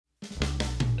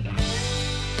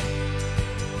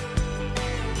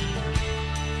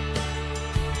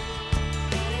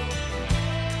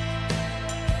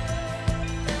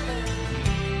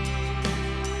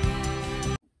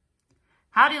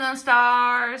Howdy, Lone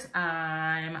Stars.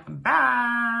 I'm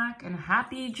back and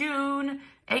happy June,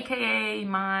 aka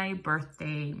my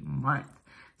birthday month.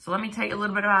 So let me tell you a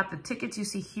little bit about the tickets you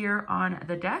see here on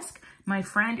the desk. My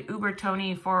friend Uber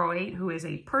Tony 408, who is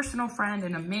a personal friend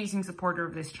and amazing supporter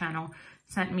of this channel,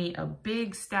 sent me a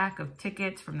big stack of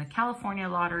tickets from the California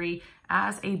lottery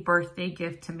as a birthday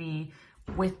gift to me,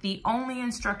 with the only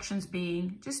instructions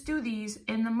being just do these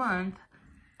in the month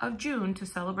of June to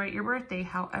celebrate your birthday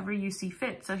however you see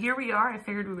fit. So here we are. I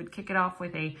figured we would kick it off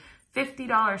with a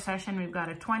 $50 session. We've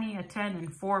got a $20, a $10,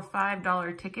 and four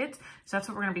 $5 tickets. So that's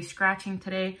what we're going to be scratching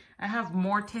today. I have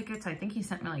more tickets. I think he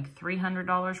sent me like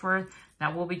 $300 worth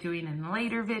that we'll be doing in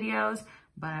later videos.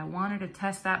 But I wanted to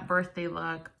test that birthday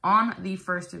luck on the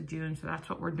 1st of June. So that's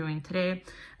what we're doing today.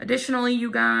 Additionally,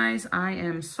 you guys, I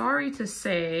am sorry to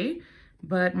say,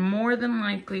 but more than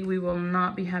likely we will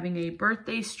not be having a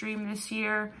birthday stream this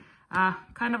year.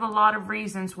 Kind of a lot of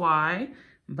reasons why,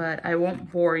 but I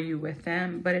won't bore you with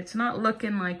them. But it's not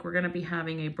looking like we're going to be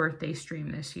having a birthday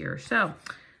stream this year. So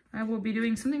I will be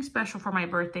doing something special for my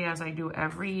birthday as I do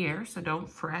every year. So don't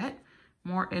fret.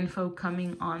 More info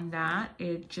coming on that.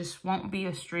 It just won't be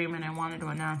a stream, and I wanted to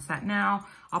announce that now.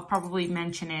 I'll probably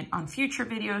mention it on future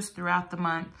videos throughout the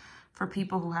month for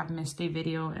people who have missed a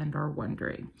video and are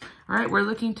wondering. All right, we're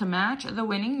looking to match the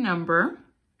winning number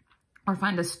or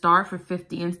find a star for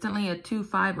 50 instantly, a 2,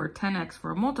 5, or 10x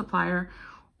for a multiplier,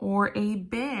 or a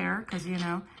bear, because, you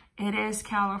know, it is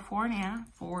California,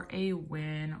 for a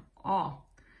win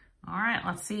all. All right,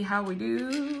 let's see how we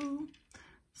do.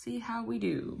 See how we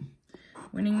do.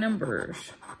 Winning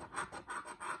numbers: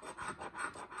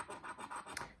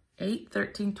 8,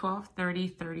 13, 12, 30,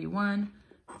 31.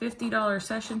 $50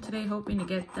 session today, hoping to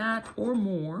get that or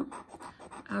more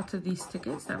out of these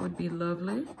tickets. That would be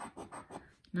lovely.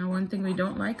 Now, one thing we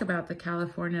don't like about the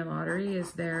California lottery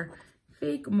is their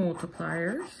fake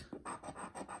multipliers,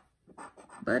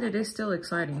 but it is still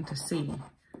exciting to see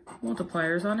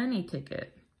multipliers on any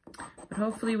ticket. But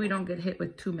hopefully we don't get hit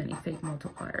with too many fake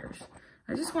multipliers.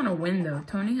 I just want to win though.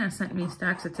 Tony has sent me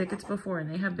stacks of tickets before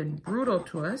and they have been brutal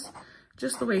to us,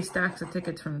 just the way stacks of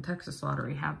tickets from the Texas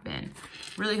lottery have been.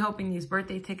 Really hoping these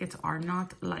birthday tickets are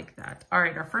not like that. All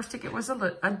right, our first ticket was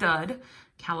a dud,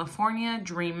 California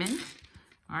Dreamin'.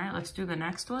 All right, let's do the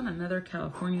next one, another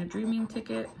California Dreaming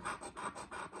ticket.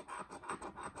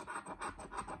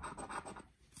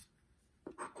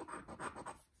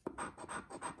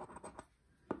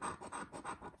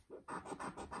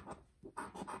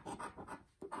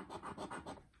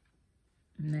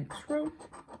 Next row.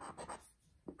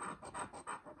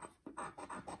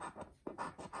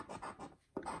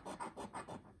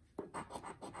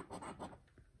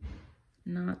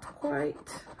 Not quite.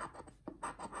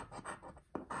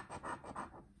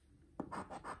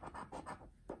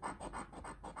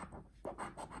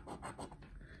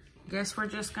 Guess we're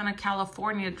just gonna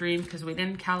California dream because we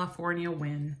didn't California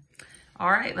win.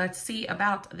 All right, let's see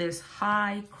about this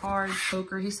high card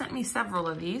poker. He sent me several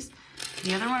of these.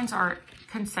 The other ones are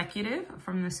consecutive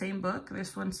from the same book.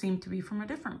 This one seemed to be from a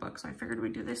different book, so I figured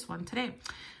we'd do this one today.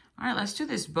 All right, let's do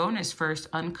this bonus first.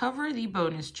 Uncover the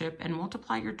bonus chip and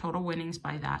multiply your total winnings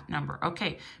by that number.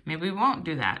 Okay, maybe we won't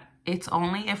do that. It's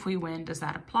only if we win does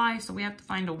that apply, so we have to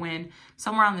find a win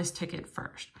somewhere on this ticket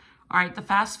first. All right, the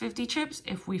fast 50 chips,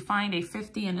 if we find a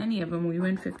 50 in any of them, we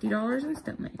win $50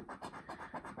 instantly.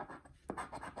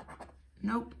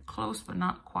 Nope, close, but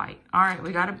not quite. All right,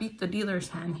 we gotta beat the dealer's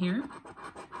hand here.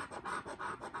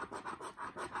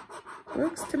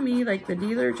 Looks to me like the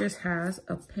dealer just has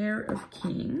a pair of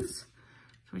kings.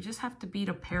 So we just have to beat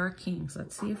a pair of kings.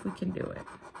 Let's see if we can do it.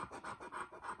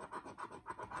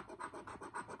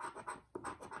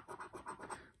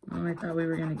 Oh, I thought we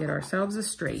were gonna get ourselves a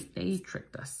straight. They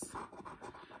tricked us.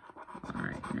 All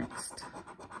right, next.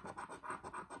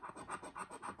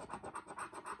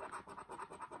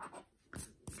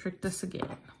 Tricked us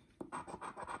again.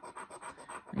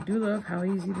 I do love how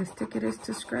easy this ticket is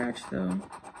to scratch though.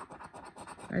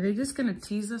 Are they just gonna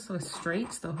tease us with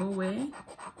straights the whole way?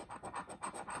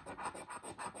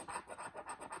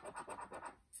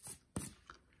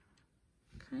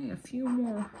 Okay, a few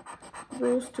more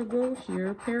rows to go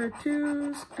here. Pair of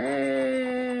twos.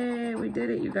 Hey, we did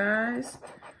it, you guys.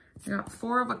 We got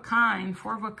four of a kind.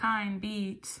 Four of a kind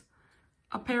beats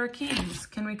a pair of kings.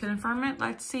 Can we confirm it?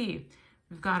 Let's see.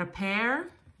 We've got a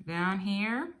pair down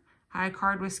here. High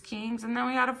card was kings, and then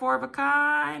we got a four of a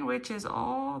kind, which is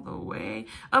all the way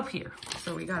up here.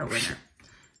 So we got a winner.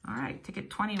 All right, ticket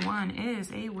 21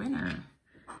 is a winner.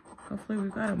 Hopefully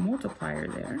we've got a multiplier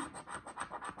there.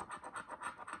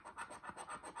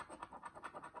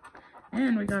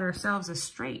 And we got ourselves a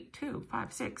straight, too.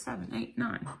 5, 6, 7, 8,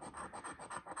 9.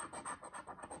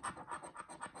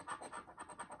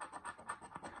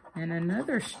 And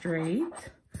another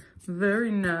straight.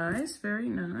 Very nice, very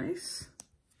nice.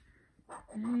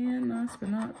 And last but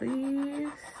not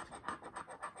least,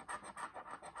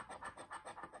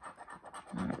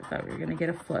 I thought we were gonna get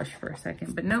a flush for a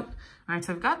second, but nope. All right,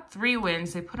 so I've got 3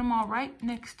 wins. They put them all right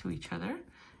next to each other.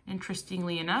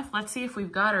 Interestingly enough, let's see if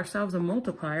we've got ourselves a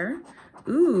multiplier.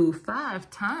 Ooh, 5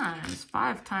 times.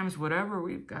 5 times whatever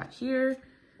we've got here.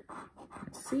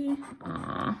 Let's see.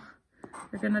 Aw,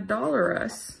 they're gonna dollar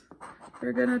us.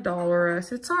 They're gonna dollar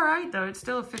us. It's all right though. It's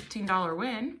still a $15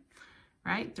 win,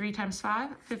 right? 3 times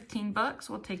 5, 15 bucks.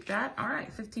 We'll take that. All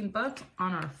right, 15 bucks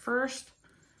on our first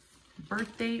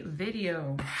birthday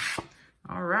video.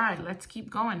 All right, let's keep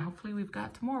going. Hopefully we've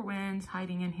got some more wins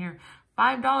hiding in here.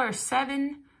 $5,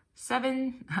 7,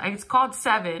 it's called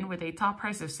 7 with a top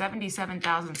price of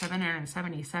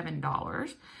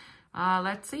 $77,777.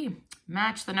 Let's see.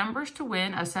 Match the numbers to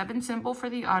win. A 7 symbol for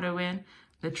the auto win.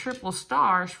 The triple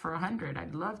stars for 100.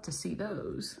 I'd love to see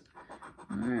those.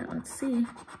 All right, let's see.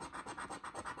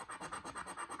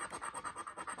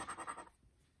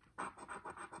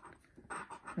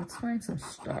 Let's find some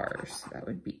stars. That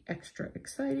would be extra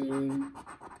exciting.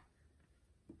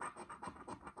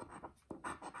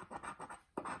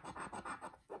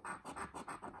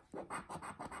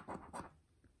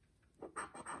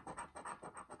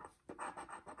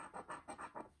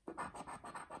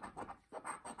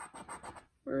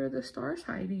 Where are the stars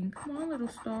hiding? Come on, little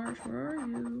stars, where are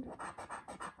you?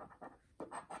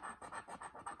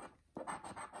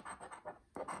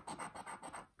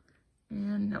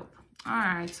 And nope. All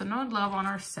right, so no love on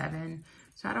our 7.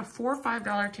 So out of 4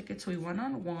 $5 tickets, we won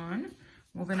on 1.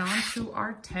 Moving on to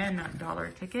our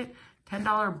 $10 ticket.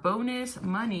 $10 bonus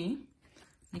money.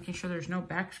 Making sure there's no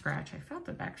back scratch. I felt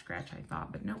the back scratch, I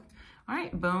thought, but nope. All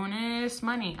right, bonus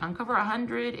money. Uncover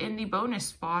 100 in the bonus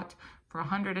spot for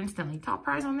 100 instantly. Top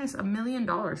prize on this, $1 million.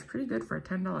 Pretty good for a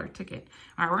 $10 ticket.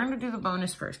 All right, we're gonna do the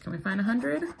bonus first. Can we find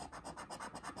 100?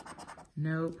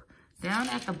 Nope. Down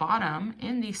at the bottom,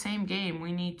 in the same game,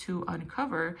 we need to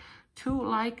uncover 2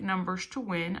 like numbers to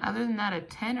win. Other than that, a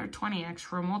 10 or 20x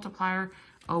for a multiplier,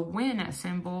 a win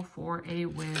symbol for a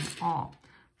win all.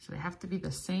 So they have to be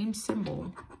the same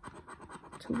symbol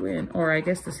to win, or I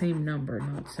guess the same number,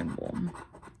 not symbol.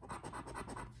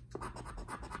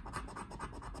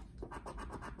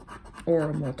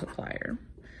 Or a multiplier.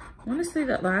 I want to say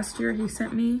that last year he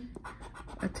sent me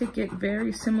a ticket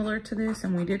very similar to this,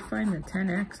 and we did find the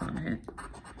 10x on it,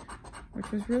 which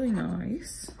was really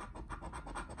nice.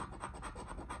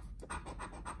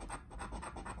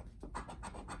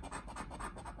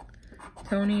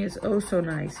 Tony is oh so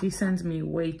nice. He sends me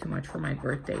way too much for my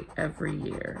birthday every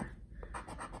year.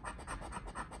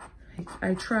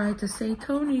 I try to say,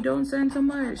 Tony, don't send so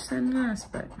much, send less,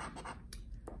 but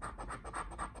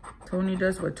Tony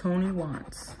does what Tony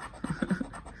wants.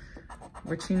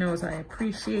 Which he knows I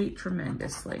appreciate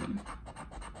tremendously.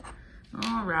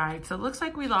 All right, so it looks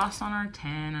like we lost on our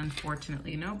 10,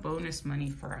 unfortunately. No bonus money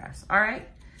for us. All right,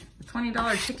 the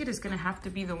 $20 ticket is gonna have to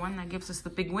be the one that gives us the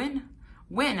big win.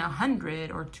 Win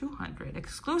 100 or 200,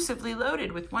 exclusively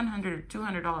loaded with $100 or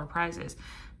 $200 prizes.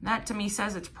 That to me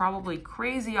says it's probably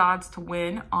crazy odds to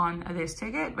win on this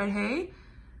ticket, but hey,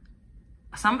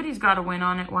 somebody's gotta win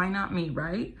on it, why not me,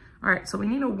 right? All right, so we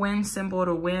need a win symbol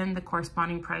to win the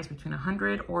corresponding prize between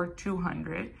 100 or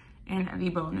 200 in the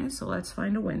bonus. So let's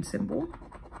find a win symbol.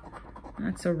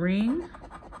 That's a ring,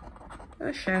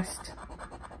 a chest,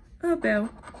 a bell,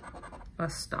 a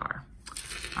star.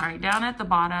 All right, down at the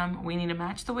bottom, we need to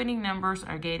match the winning numbers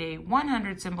or get a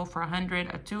 100 symbol for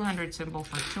 100, a 200 symbol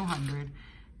for 200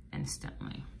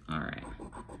 instantly. All right,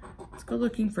 let's go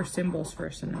looking for symbols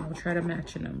first, and then we'll try to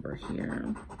match a number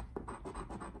here.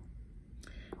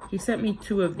 He sent me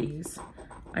 2 of these.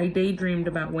 I daydreamed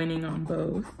about winning on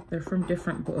both. They're from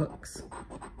different books.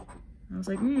 I was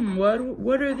like,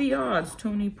 what are the odds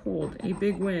Tony pulled a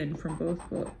big win from both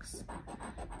books?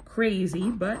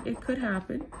 Crazy, but it could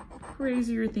happen.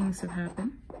 Crazier things have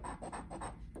happened.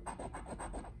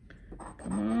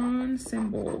 Come on,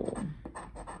 symbol.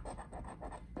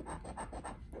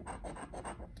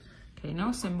 Okay,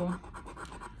 no symbol.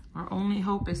 Our only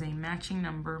hope is a matching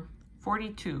number.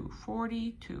 42,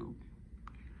 42.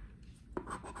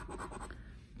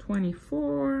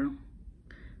 24.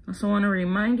 Also want to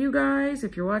remind you guys,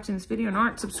 if you're watching this video and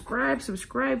aren't subscribed,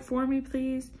 subscribe for me,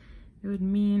 please. It would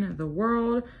mean the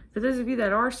world. For those of you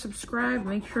that are subscribed,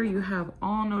 make sure you have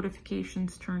all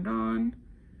notifications turned on.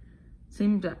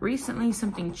 Seems that recently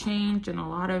something changed and a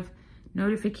lot of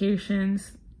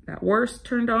notifications that were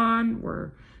turned on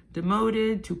were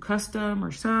demoted to custom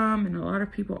or some, and a lot of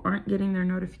people aren't getting their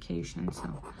notifications.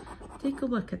 So take a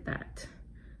look at that.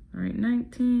 All right,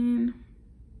 19.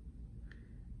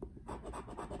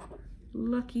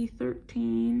 Lucky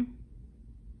 13.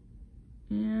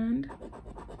 And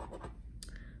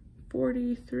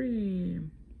 43.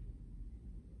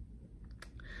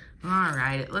 All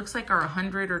right, it looks like our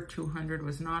 100 or 200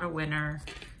 was not a winner.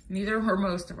 Neither were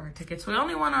most of our tickets. We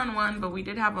only won on one, but we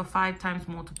did have a 5 times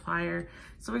multiplier.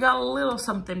 So we got a little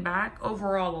something back.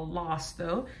 Overall, a loss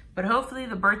though. But hopefully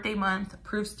the birthday month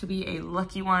proves to be a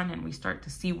lucky one and we start to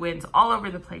see wins all over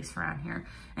the place around here.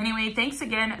 Anyway, thanks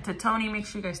again to Tony. Make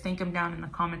sure you guys thank him down in the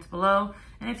comments below.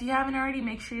 And if you haven't already,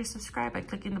 make sure you subscribe by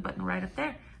clicking the button right up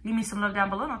there. Leave me some love down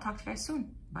below and I'll talk to you guys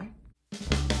soon. Bye.